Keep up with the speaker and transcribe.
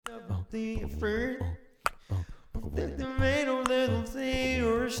the first. That the man or little thing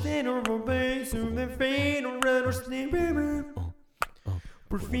or a stand or a base or the fade or run or snip.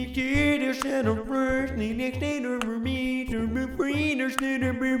 Perfected or stand or first, the next day or meet or be free or stand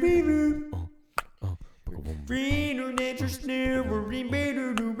or be free or nature snip or be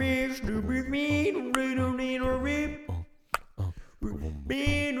better to best to be mean or read or need or rip.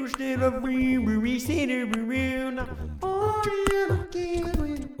 Being or stand up free, we sit or be real. Oh, yeah, can't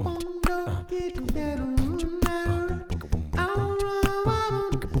win. Don't get to that.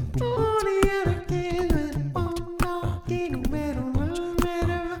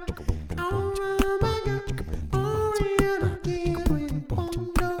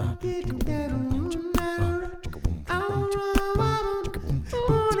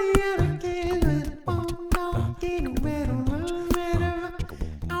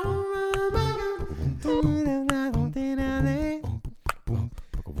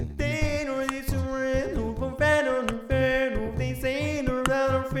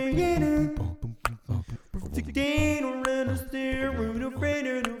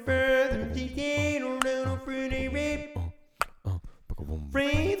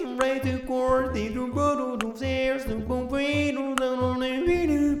 Free the right to court, they do go to stairs, the complete on the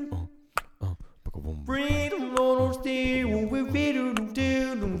video. Free the load of steel, we fit to do.